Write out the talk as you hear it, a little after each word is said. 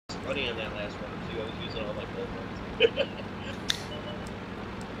funny on that last one too. I was using all my gold ones.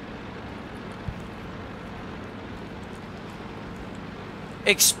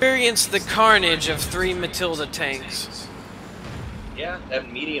 Experience the carnage of 3 Matilda tanks. Yeah,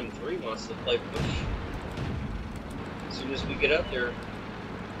 that medium 3 wants to play push. As soon as we get up there.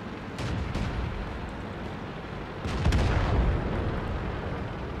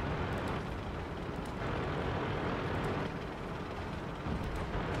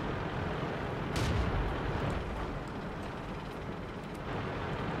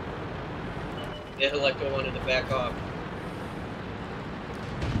 Yeah, Electo wanted to back off.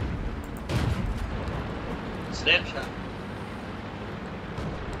 Snapshot.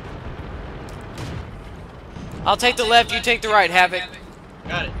 I'll take the left, you take the right, Havok.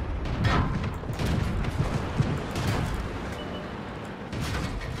 Got it.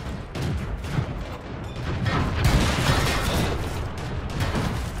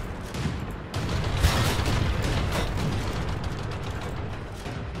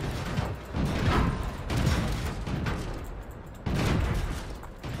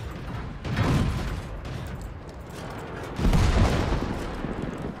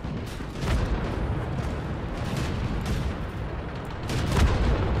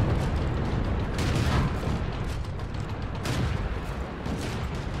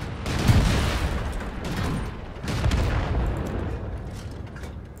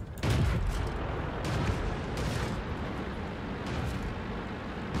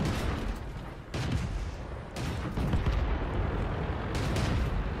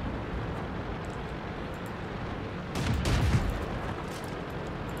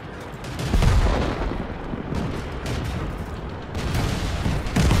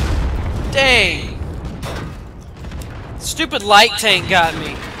 Dang! Stupid light tank got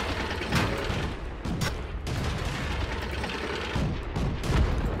me.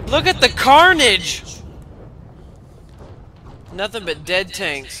 Look at the carnage! Nothing but dead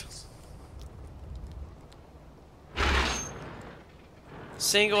tanks.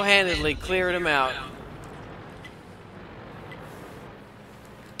 Single-handedly cleared them out.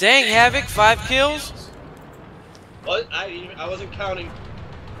 Dang, Havok, 5 kills? What? I wasn't counting.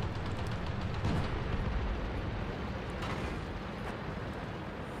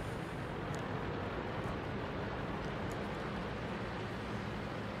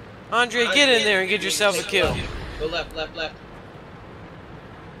 Andre, get in there and get yourself a kill. Go left, left, left.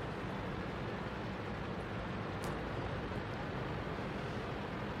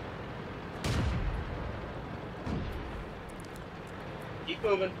 Keep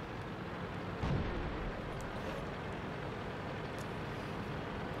moving.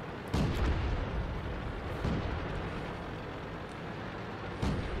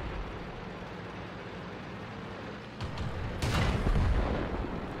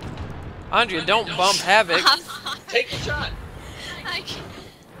 Andrea, don't bump Havok. Take the shot.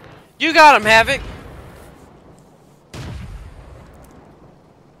 You got him, Havok.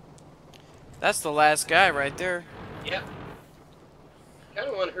 That's the last guy right there. Yeah. Kind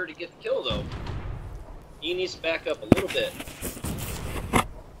of want her to get the kill though. He needs to back up a little bit.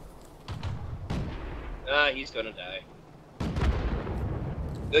 Ah, he's gonna die.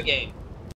 Good game.